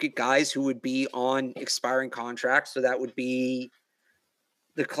 You look at guys who would be on expiring contracts. So that would be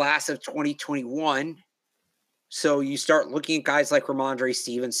the class of 2021. So you start looking at guys like Ramondre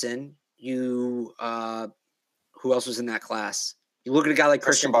Stevenson. Who else was in that class? You look at a guy like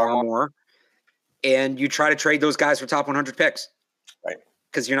Christian Barmore. And you try to trade those guys for top 100 picks. Right.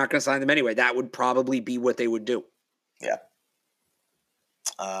 Because you're not going to sign them anyway. That would probably be what they would do. Yeah.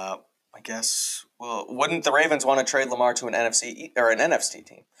 I guess, well, wouldn't the Ravens want to trade Lamar to an NFC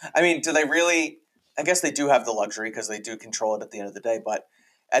team? I mean, do they really? I guess they do have the luxury because they do control it at the end of the day. But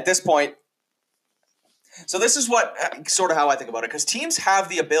at this point, so this is what sort of how I think about it. Because teams have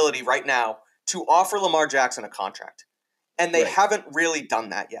the ability right now to offer Lamar Jackson a contract. And they haven't really done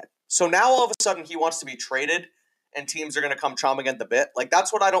that yet. So now all of a sudden he wants to be traded and teams are going to come chomping at the bit. Like,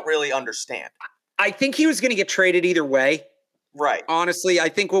 that's what I don't really understand. I think he was going to get traded either way. Right. Honestly, I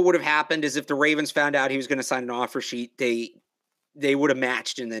think what would have happened is if the Ravens found out he was going to sign an offer sheet, they would have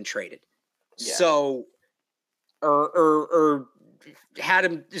matched and then traded. Yeah. So, or had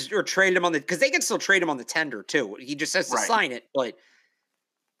him or traded him on because they can still trade him on the tender too. He just has to sign it. But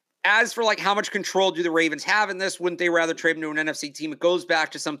as for like how much control do the Ravens have in this, wouldn't they rather trade him to an NFC team? It goes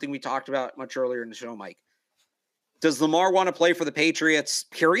back to something we talked about much earlier in the show, Mike. Does Lamar want to play for the Patriots,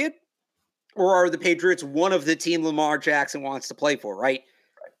 period? Or are the Patriots one of the team Lamar Jackson wants to play for, right?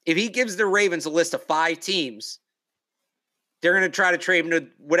 If he gives the Ravens a list of 5 teams, they're going to try to trade him to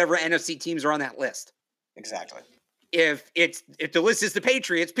whatever NFC teams are on that list. Exactly. If the list is the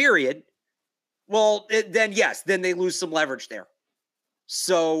Patriots, period, well, then yes, then they lose some leverage there.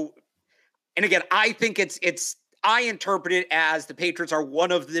 So, and again, I think I interpret it as the Patriots are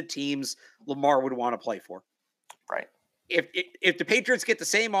one of the teams Lamar would want to play for. Right. If the Patriots get the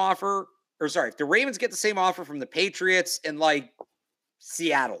same offer, if the Ravens get the same offer from the Patriots and like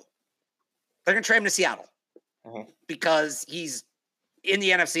Seattle, they're going to trade him to Seattle because he's in the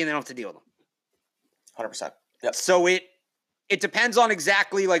NFC and they don't have to deal with him. 100%. Yep. So it depends on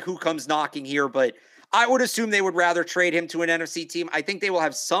exactly like who comes knocking here, but I would assume they would rather trade him to an NFC team. I think they will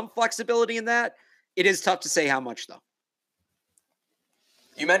have some flexibility in that. It is tough to say how much, though.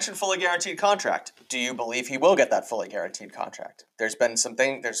 You mentioned fully guaranteed contract. Do you believe he will get that fully guaranteed contract? There's been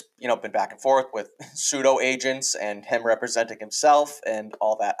been back and forth with pseudo agents and him representing himself and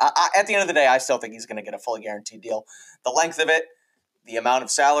all that. At the end of the day, I still think he's going to get a fully guaranteed deal. The length of it, The amount of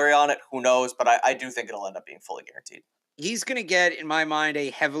salary on it, who knows? But I do think it'll end up being fully guaranteed. He's going to get, in my mind,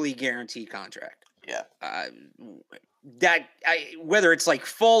 a heavily guaranteed contract. Yeah. Whether it's like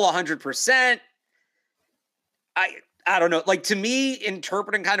full 100%, I don't know. Like, to me,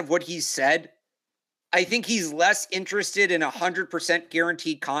 interpreting kind of what he said, I think he's less interested in 100%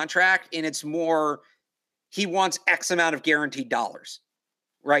 guaranteed contract, and it's more he wants X amount of guaranteed dollars,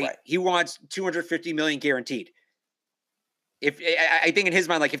 right? He wants $250 million guaranteed. I think in his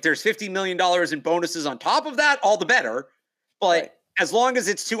mind, like if there's $50 million in bonuses on top of that, all the better. But as long as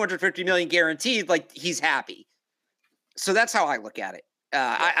it's $250 million guaranteed, like he's happy. So that's how I look at it.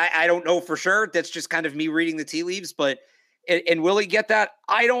 I don't know for sure. That's just kind of me reading the tea leaves. But and will he get that?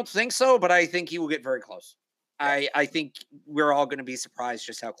 I don't think so. But I think he will get very close. I think we're all going to be surprised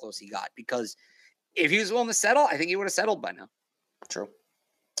just how close he got, because if he was willing to settle, I think he would have settled by now. True.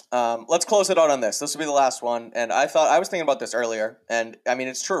 Let's close it out on this. This will be the last one. And I was thinking about this earlier. And I mean,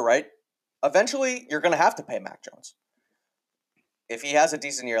 it's true, right? Eventually, you're going to have to pay Mac Jones. If he has a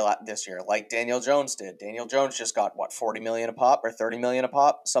decent year this year, like Daniel Jones did. Daniel Jones just got, $40 million a pop or $30 million a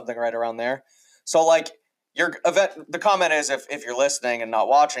pop? Something right around there. So, like, the comment is, if you're listening and not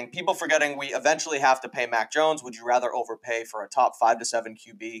watching, people forgetting we eventually have to pay Mac Jones. Would you rather overpay for a top 5 to 7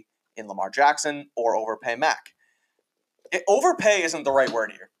 QB in Lamar Jackson or overpay Mac? Overpay isn't the right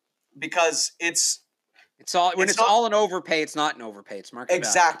word here, because it's all an overpay. It's not an overpay. It's market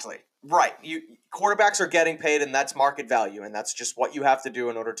exactly value. Right. Quarterbacks are getting paid, and that's market value, and that's just what you have to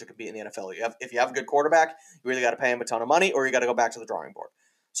do in order to compete in the NFL. If you have a good quarterback, you either got to pay him a ton of money, or you got to go back to the drawing board.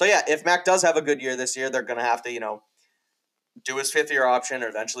 So yeah, if Mac does have a good year this year, they're going to have to do his 5th-year option or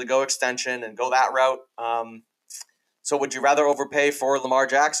eventually go extension and go that route. So would you rather overpay for Lamar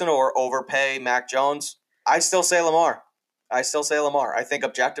Jackson or overpay Mac Jones? I still say Lamar. I think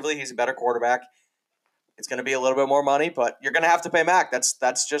objectively he's a better quarterback. It's going to be a little bit more money, but you're going to have to pay Mac.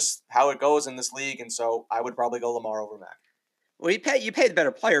 That's just how it goes in this league, and so I would probably go Lamar over Mac. Well, you pay the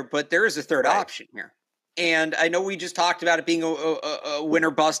better player, but there is a third option here. And I know we just talked about it being a win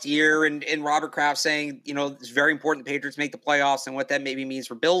or bust year, and Robert Kraft saying, it's very important the Patriots make the playoffs and what that maybe means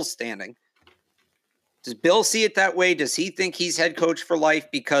for Bill's standing. Does Bill see it that way? Does he think he's head coach for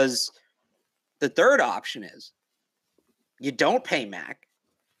life? Because the third option is you don't pay Mac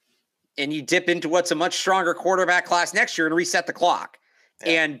and you dip into what's a much stronger quarterback class next year and reset the clock.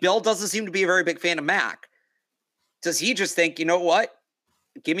 Yeah. And Bill doesn't seem to be a very big fan of Mac. Does he just think, you know what?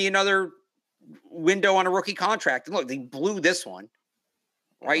 Give me another window on a rookie contract. And look, they blew this one,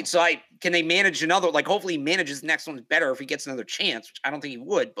 right? So can they manage another? Like, hopefully he manages the next one better if he gets another chance, which I don't think he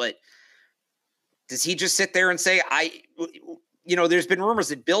would. But does he just sit there and say, there's been rumors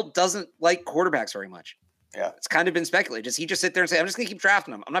that Bill doesn't like quarterbacks very much. Yeah. It's kind of been speculated. Does he just sit there and say, I'm just going to keep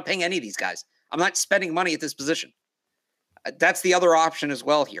drafting them. I'm not paying any of these guys. I'm not spending money at this position. That's the other option as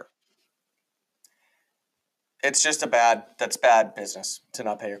well here. It's just that's bad business to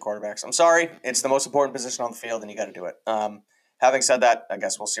not pay your quarterbacks. I'm sorry. It's the most important position on the field, and you got to do it. Having said that, I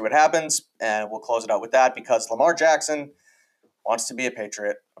guess we'll see what happens, and we'll close it out with that, because Lamar Jackson wants to be a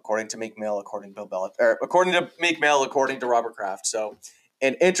Patriot, according to Meek Mill, according to Robert Kraft. So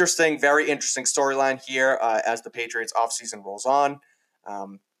an very interesting storyline here as the Patriots offseason rolls on.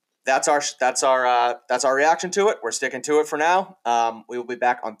 That's our reaction to it. We're sticking to it for now. We will be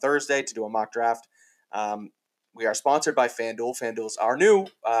back on Thursday to do a mock draft. We are sponsored by FanDuel. FanDuel is our new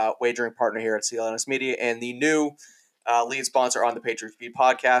wagering partner here at CLNS Media and the new lead sponsor on the Patriots Beat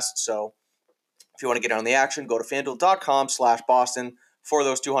podcast. So if you want to get on the action, go to FanDuel.com/Boston for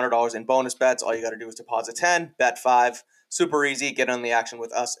those $200 in bonus bets. All you got to do is deposit 10, bet 5. Super easy. Get on the action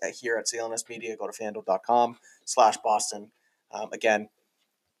with us here at CLNS Media. Go to FanDuel.com/Boston. Again,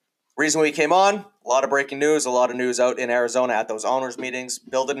 reason we came on, a lot of breaking news, a lot of news out in Arizona at those owners' meetings.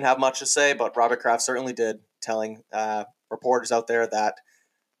 Bill didn't have much to say, but Robert Kraft certainly did, telling reporters out there that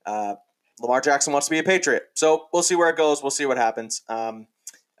Lamar Jackson wants to be a Patriot. So we'll see where it goes. We'll see what happens.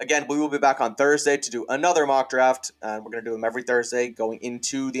 Again, we will be back on Thursday to do another mock draft. We're going to do them every Thursday going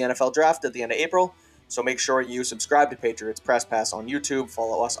into the NFL draft at the end of April. So make sure you subscribe to Patriots Press Pass on YouTube.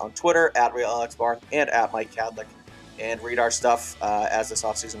 Follow us on Twitter at RealAlexBarth and at Mike Cadlick. And read our stuff as this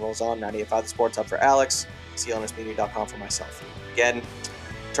offseason rolls on. 98.5 The Sports Hub for Alex, CLNSmedia.com for myself. Again,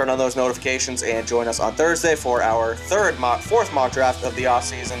 turn on those notifications and join us on Thursday for our fourth mock draft of the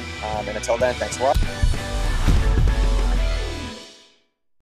offseason. And until then, thanks for watching.